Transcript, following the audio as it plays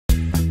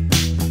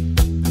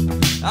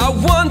I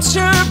want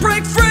to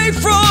break free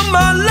from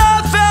my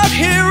life out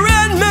here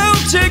and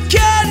move to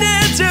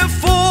Canada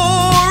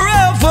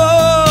forever.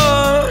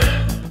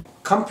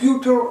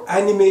 Computer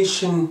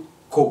animation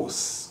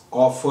course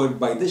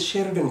offered by the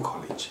Sheridan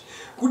College.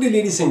 Good day,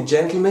 ladies and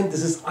gentlemen,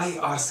 this is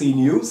IRC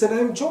News and I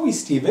am Joey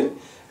Stephen,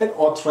 an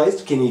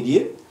authorized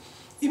Canadian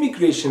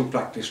immigration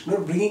practitioner,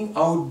 bringing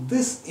out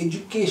this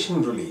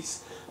education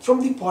release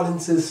from the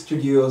Polinsys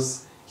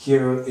studios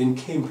here in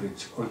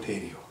Cambridge,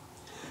 Ontario.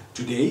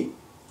 Today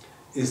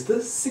is the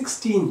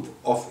 16th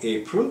of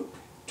April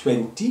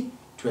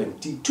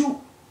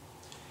 2022.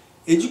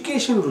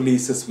 Education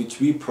releases which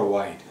we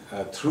provide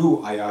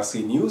through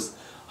IRC News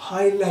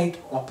highlight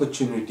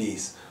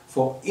opportunities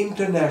for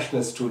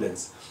international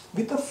students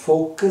with a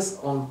focus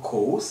on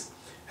course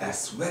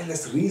as well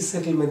as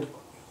resettlement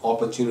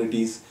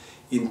opportunities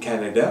in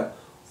Canada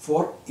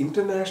for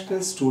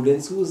international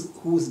students who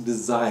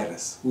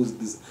desires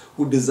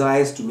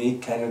to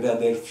make Canada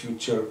their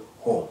future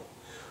home.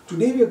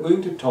 Today we are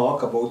going to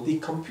talk about the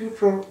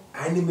computer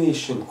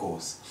animation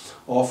course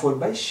offered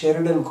by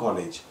Sheridan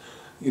College,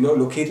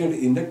 located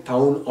in the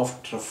town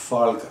of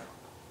Trafalgar.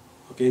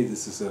 Okay,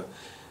 this is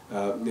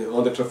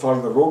on the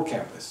Trafalgar Road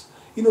Campus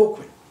in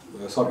Oakville.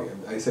 Sorry,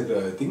 I said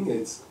I think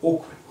it's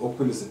Oakville.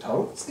 Oakville is the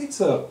town.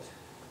 It's a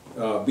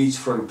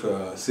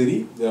beachfront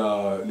city,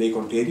 Lake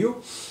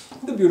Ontario,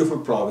 the beautiful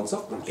province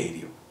of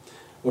Ontario.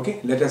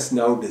 Okay, let us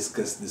now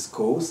discuss this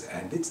course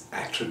and its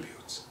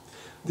attributes.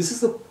 This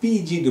is a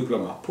PG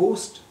Diploma,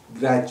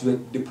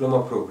 postgraduate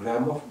diploma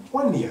program of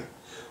 1 year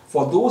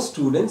for those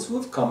students who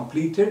have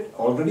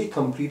already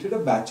completed a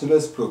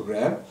bachelor's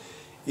program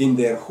in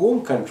their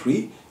home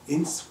country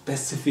in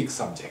specific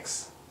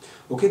subjects.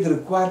 Okay, the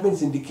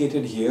requirements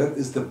indicated here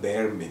is the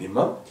bare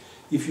minimum.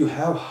 If you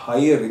have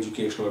higher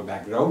educational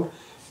background,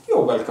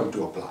 you're welcome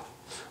to apply.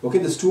 Okay,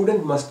 the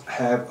student must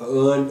have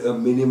earned a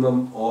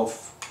minimum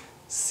of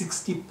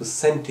 60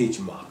 percentage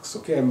marks.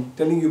 Okay, I'm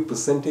telling you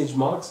percentage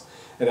marks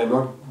and I'm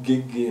not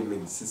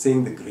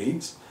saying the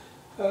grades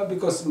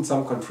because in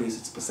some countries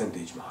it's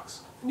percentage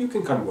marks and you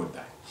can convert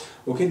that.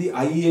 Okay, the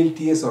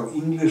IELTS or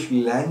English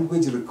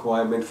language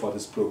requirement for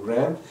this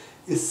program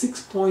is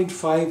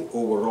 6.5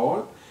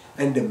 overall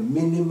and a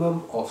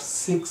minimum of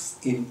 6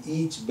 in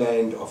each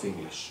band of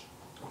English.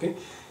 Okay,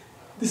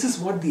 this is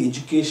what the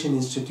education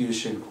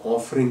institution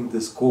offering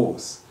this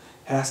course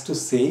has to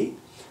say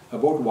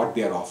about what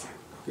they are offering.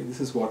 Okay, this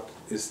is what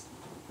is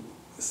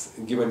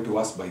given to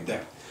us by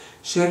them.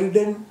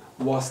 Sheridan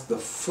was the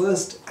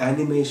first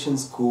animation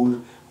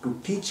school to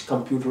teach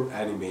computer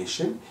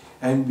animation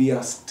and we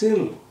are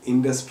still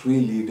industry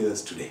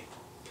leaders today.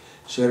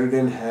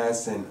 Sheridan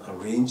has an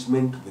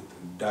arrangement with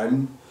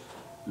Dunn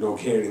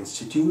Lougheed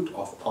Institute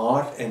of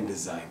Art and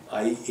Design,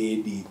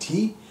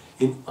 IADT,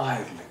 in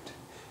Ireland.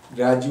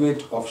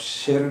 Graduate of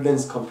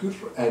Sheridan's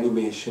computer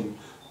animation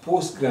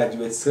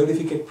postgraduate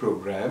certificate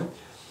program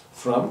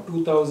from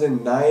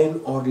 2009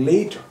 or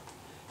later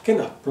can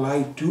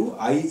apply to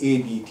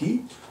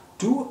IADT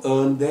to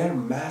earn their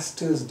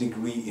master's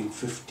degree in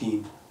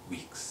 15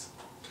 weeks.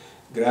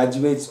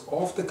 Graduates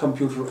of the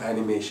computer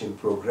animation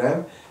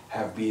program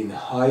have been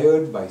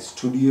hired by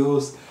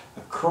studios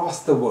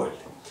across the world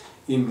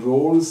in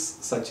roles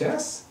such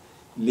as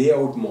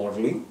layout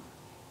modeling,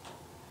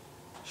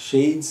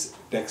 shades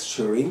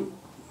texturing,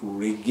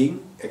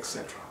 rigging,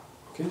 etc.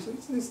 Okay, so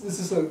this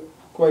is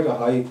quite a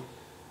high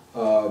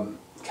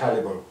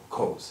caliber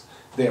course.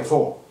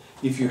 Therefore,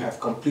 if you have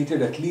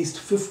completed at least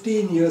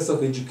 15 years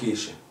of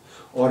education,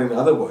 or in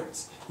other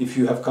words, if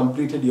you have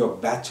completed your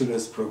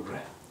bachelor's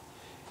program,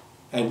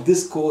 and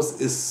this course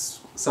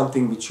is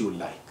something which you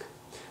like,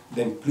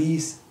 then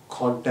please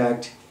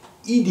contact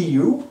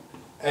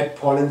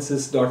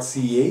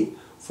edu@polinsys.ca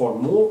for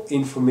more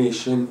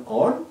information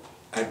on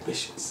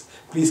admissions.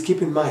 Please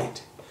keep in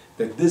mind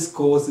that this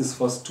course is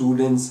for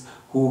students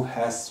who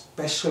have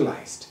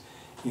specialized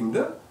in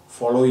the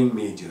following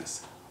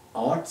majors: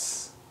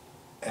 arts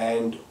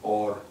and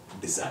or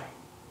design.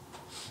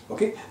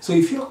 Okay, so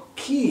if you're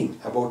keen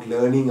about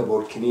learning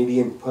about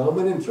Canadian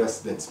permanent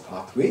residence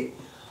pathway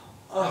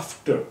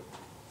after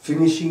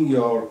finishing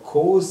your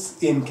course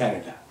in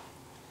Canada,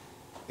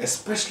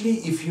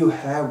 especially if you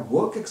have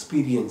work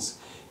experience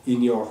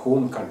in your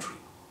home country,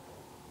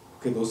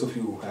 okay, those of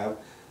you who have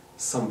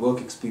some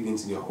work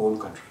experience in your home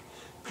country,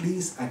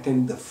 please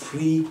attend the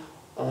free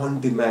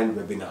on-demand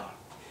webinar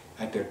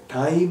at a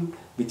time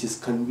which is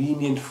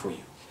convenient for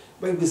you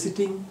by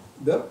visiting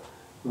the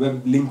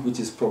web link which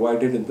is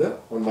provided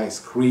on my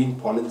screen,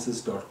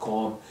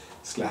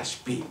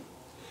 polinsys.com/p.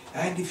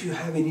 And if you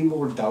have any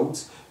more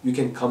doubts, you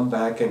can come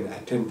back and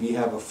attend. We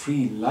have a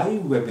free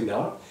live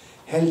webinar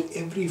held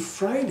every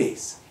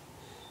Fridays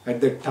at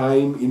the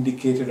time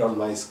indicated on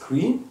my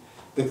screen.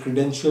 The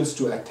credentials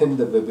to attend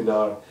the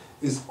webinar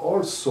is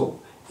also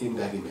in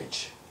that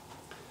image.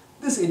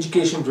 This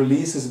education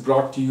release is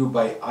brought to you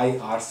by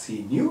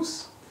IRC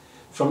News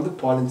from the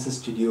Polinsys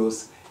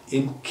studios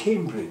in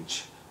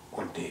Cambridge,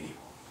 Ontario.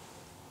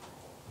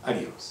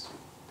 Adios.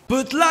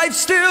 But life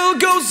still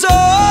goes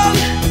on.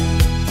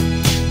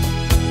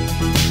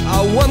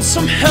 I want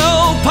some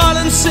help.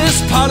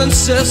 Polinsys,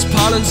 Polinsys,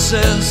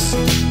 Polinsys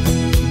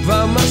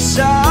by my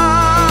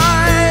side.